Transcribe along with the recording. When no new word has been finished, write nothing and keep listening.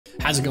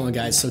How's it going,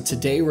 guys? So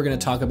today we're going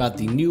to talk about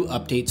the new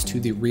updates to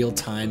the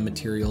Realtime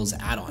Materials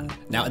add-on.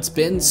 Now, it's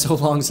been so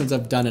long since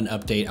I've done an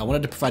update. I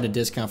wanted to provide a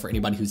discount for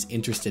anybody who's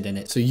interested in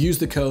it. So use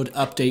the code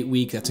Update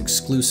Week. That's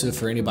exclusive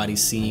for anybody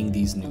seeing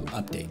these new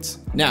updates.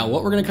 Now,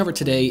 what we're going to cover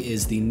today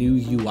is the new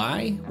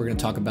UI. We're going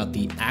to talk about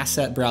the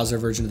asset browser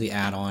version of the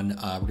add-on.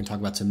 We're going to talk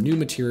about some new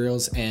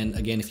materials. And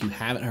again, if you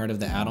haven't heard of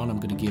the add-on, I'm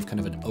going to give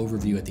kind of an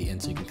overview at the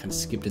end so you can kind of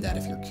skip to that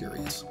if you're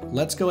curious.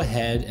 Let's go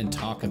ahead and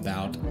talk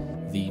about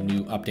the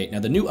new update. Now,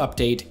 the new update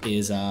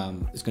is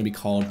going to be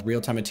called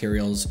Realtime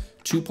Materials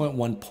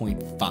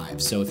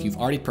 2.1.5. So if you've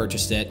already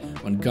purchased it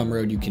on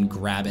Gumroad, you can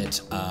grab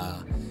it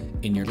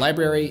in your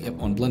library.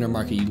 On Blender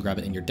Market, you can grab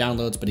it in your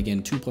downloads. But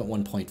again,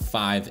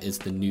 2.1.5 is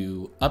the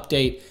new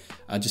update,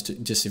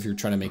 just if you're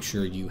trying to make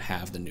sure you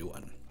have the new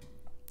one.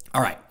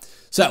 All right,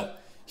 so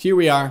here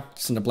we are,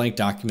 just in a blank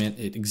document.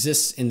 It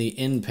exists in the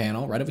in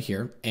panel right over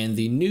here. And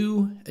the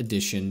new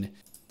edition,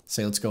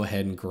 say, let's go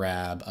ahead and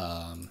grab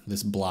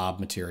this blob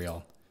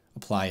material,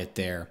 apply it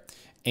there.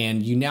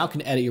 And you now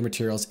can edit your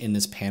materials in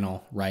this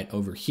panel right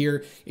over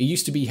here. It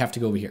used to be you have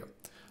to go over here.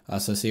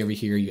 So say over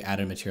here, you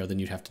add a material, then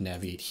you'd have to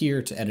navigate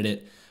here to edit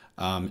it.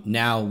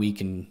 Now we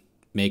can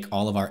make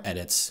all of our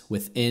edits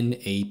within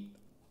a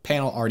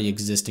panel already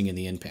existing in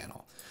the in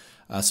panel.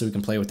 So we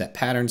can play with that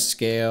pattern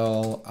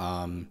scale,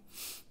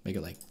 make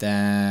it like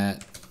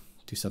that,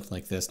 do something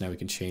like this. Now we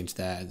can change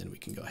that, and then we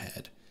can go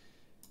ahead,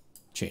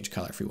 change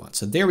color if we want.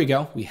 So there we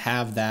go. We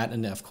have that.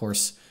 And of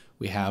course,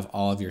 we have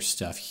all of your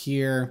stuff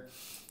here.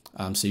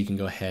 So you can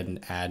go ahead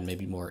and add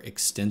maybe more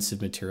extensive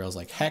materials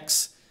like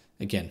hex.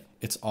 Again,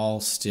 it's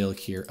all still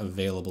here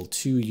available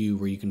to you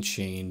where you can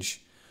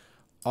change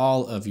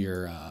all of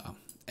your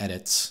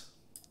edits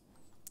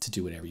to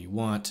do whatever you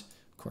want.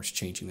 Of course,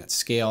 changing that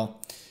scale.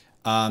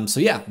 So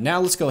yeah, now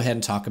let's go ahead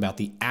and talk about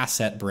the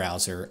asset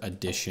browser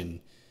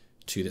addition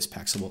to this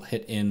pack. So we'll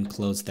hit in,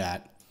 close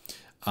that.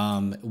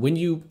 When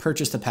you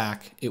purchase the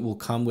pack, it will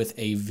come with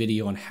a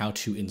video on how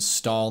to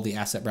install the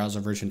asset browser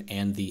version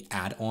and the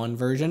add-on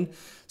version.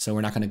 So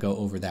we're not going to go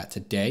over that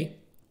today.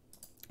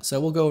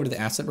 So we'll go over to the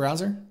asset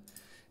browser,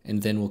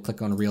 and then we'll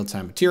click on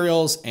Realtime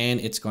Materials,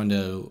 and it's going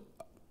to,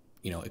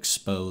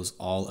 expose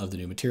all of the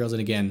new materials. And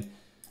again,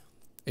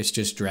 it's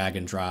just drag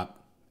and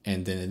drop.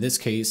 And then in this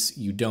case,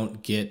 you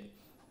don't get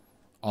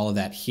all of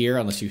that here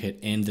unless you hit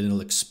end, then it'll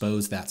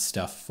expose that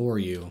stuff for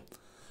you.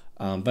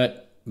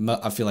 But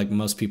I feel like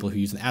most people who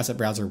use an asset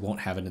browser won't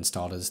have it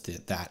installed as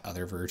that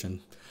other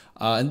version.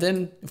 And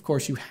then, of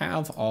course, you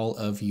have all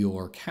of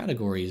your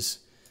categories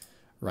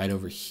right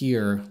over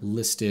here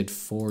listed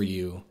for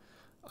you.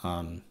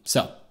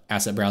 So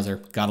asset browser,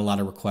 got a lot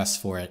of requests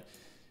for it.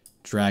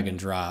 Drag and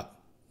drop.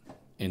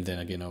 And then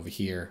again, over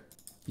here,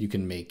 you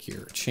can make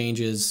your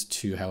changes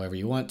to however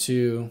you want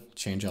to,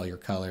 change all your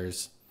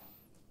colors,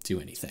 do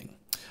anything.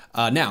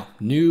 Now,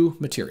 new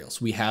materials.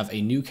 We have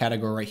a new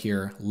category right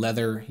here,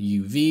 leather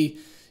UV.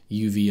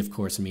 UV, of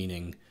course,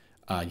 meaning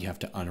you have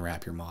to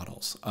unwrap your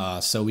models.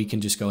 So we can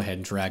just go ahead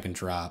and drag and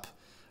drop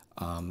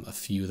a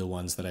few of the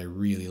ones that I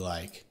really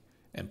like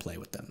and play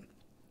with them.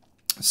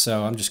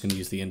 So I'm just going to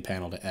use the in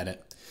panel to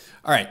edit.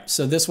 All right,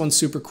 so this one's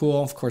super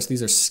cool. Of course,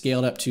 these are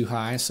scaled up too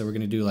high, so we're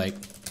going to do like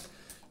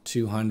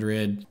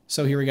 200.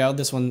 So here we go.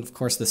 This one, of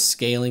course, the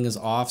scaling is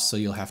off, so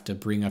you'll have to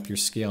bring up your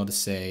scale to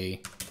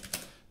say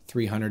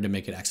 300 to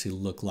make it actually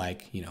look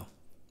like,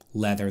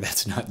 leather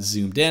that's not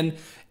zoomed in.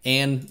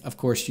 And of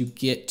course, you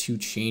get to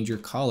change your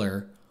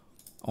color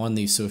on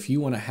these. So if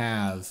you want to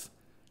have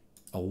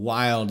a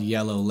wild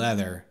yellow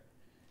leather,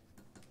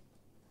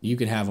 you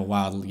can have a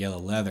wild yellow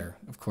leather,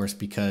 of course,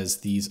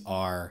 because these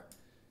are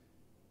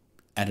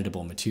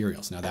editable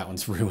materials. Now that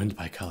one's ruined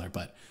by color,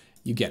 but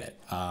you get it.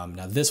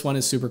 Now this one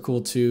is super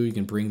cool too. You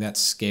can bring that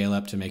scale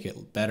up to make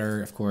it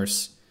better. Of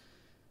course,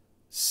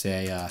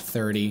 say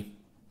 30.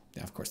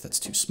 Now, of course, that's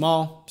too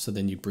small. So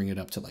then you bring it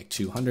up to like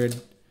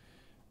 200,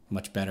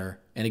 much better.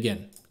 And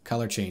again,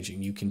 color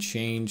changing. You can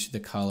change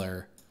the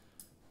color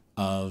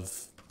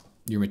of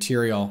your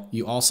material.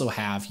 You also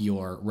have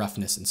your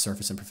roughness and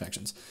surface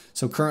imperfections.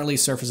 So currently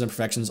surface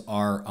imperfections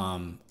are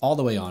all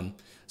the way on.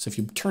 So if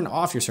you turn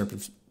off your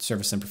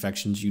surface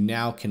imperfections, you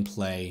now can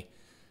play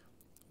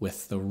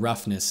with the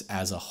roughness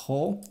as a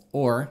whole,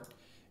 or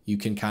you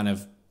can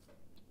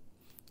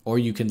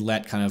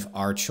let kind of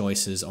our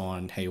choices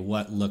on, hey,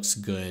 what looks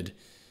good,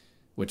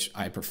 which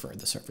I prefer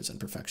the surface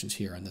imperfections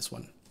here on this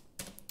one.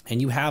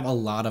 And you have a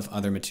lot of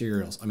other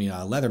materials.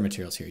 Leather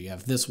materials here. You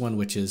have this one,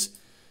 which is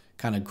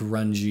kind of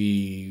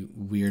grungy,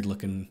 weird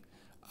looking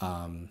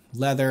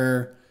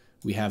leather.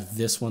 We have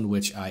this one,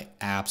 which I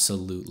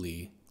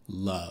absolutely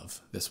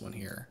love, this one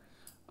here.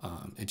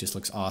 It just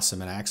looks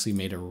awesome. And I actually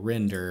made a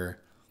render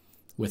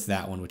with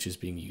that one, which is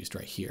being used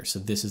right here. So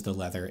this is the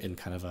leather in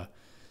kind of a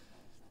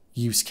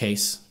use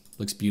case.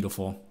 Looks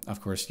beautiful.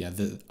 Of course, yeah,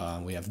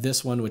 we have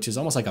this one, which is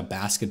almost like a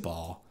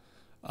basketball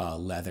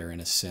leather in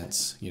a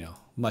sense,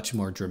 much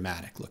more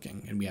dramatic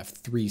looking. And we have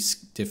 3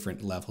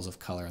 different levels of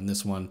color. And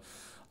this one,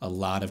 a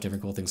lot of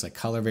different cool things like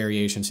color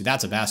variation. See,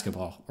 that's a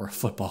basketball or a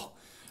football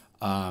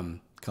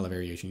color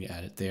variation. You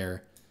add it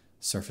there.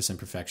 surface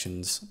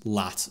imperfections,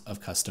 lots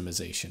of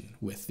customization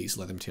with these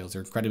leather materials.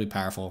 They're incredibly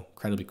powerful,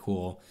 incredibly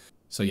cool.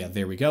 So yeah,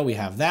 there we go. We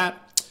have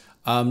that.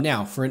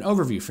 Now for an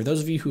overview, for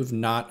those of you who have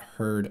not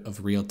heard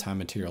of Realtime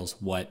Materials,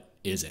 what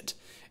is it?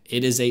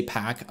 It is a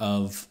pack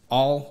of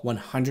all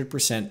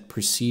 100%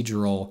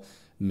 procedural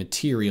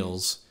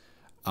materials.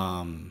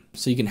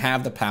 So you can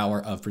have the power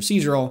of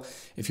procedural.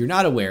 If you're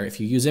not aware, if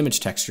you use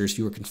image textures,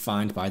 you are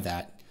confined by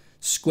that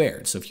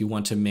squared. So if you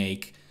want to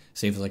make,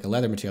 say if it's like a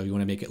leather material, you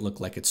want to make it look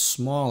like it's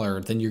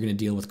smaller, then you're going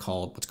to deal with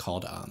what's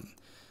called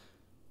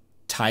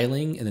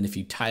tiling. And then if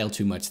you tile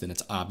too much, then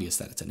it's obvious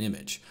that it's an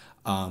image.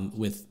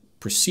 With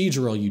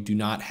procedural, you do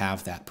not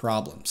have that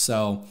problem.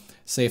 So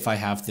say if I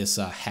have this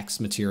hex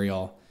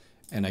material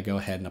and I go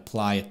ahead and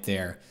apply it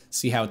there,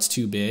 see how it's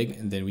too big,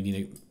 and then we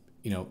need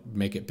to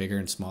make it bigger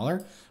and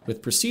smaller.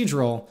 With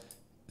procedural,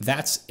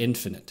 that's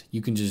infinite.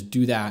 You can just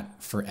do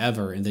that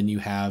forever, and then you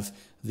have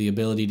the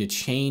ability to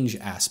change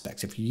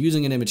aspects. If you're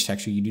using an image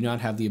texture, you do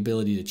not have the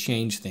ability to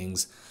change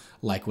things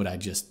like what I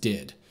just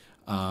did.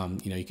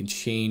 You can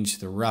change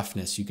the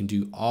roughness. You can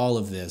do all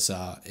of this.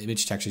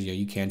 Image textures,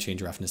 you can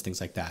change roughness, things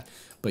like that.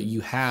 But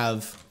you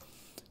have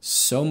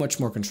so much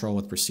more control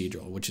with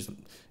procedural,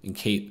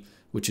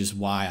 which is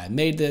why I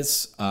made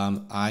this.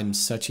 I'm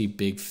such a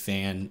big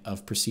fan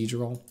of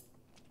procedural.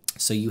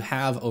 So you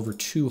have over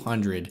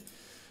 200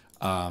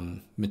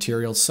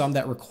 materials, some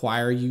that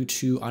require you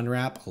to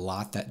unwrap, a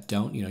lot that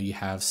don't. You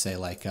have, say,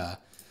 like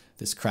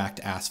this cracked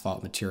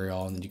asphalt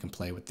material, and then you can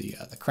play with the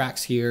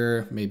cracks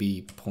here,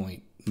 maybe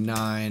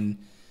 0.9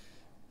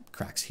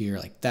 cracks here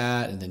like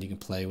that, and then you can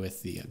play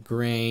with the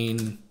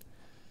grain,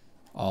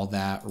 all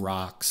that,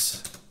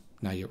 rocks.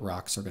 Now your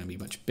rocks are going to be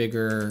much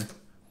bigger.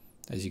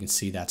 As you can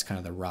see, that's kind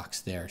of the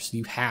rocks there. So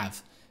you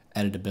have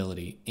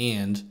editability,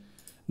 and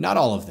not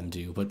all of them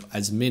do, but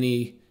as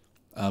many,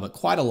 but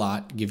quite a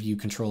lot give you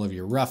control of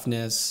your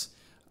roughness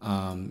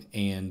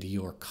and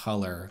your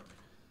color.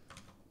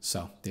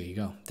 So there you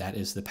go. That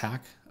is the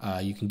pack.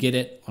 You can get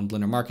it on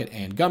Blender Market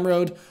and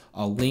Gumroad.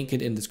 I'll link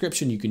it in the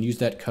description. You can use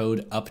that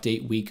code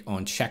UPDATEWEEK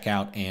on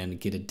checkout and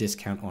get a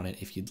discount on it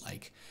if you'd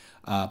like.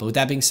 But with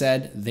that being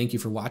said, thank you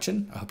for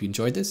watching. I hope you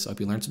enjoyed this. I hope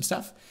you learned some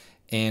stuff,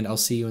 and I'll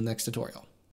see you in the next tutorial.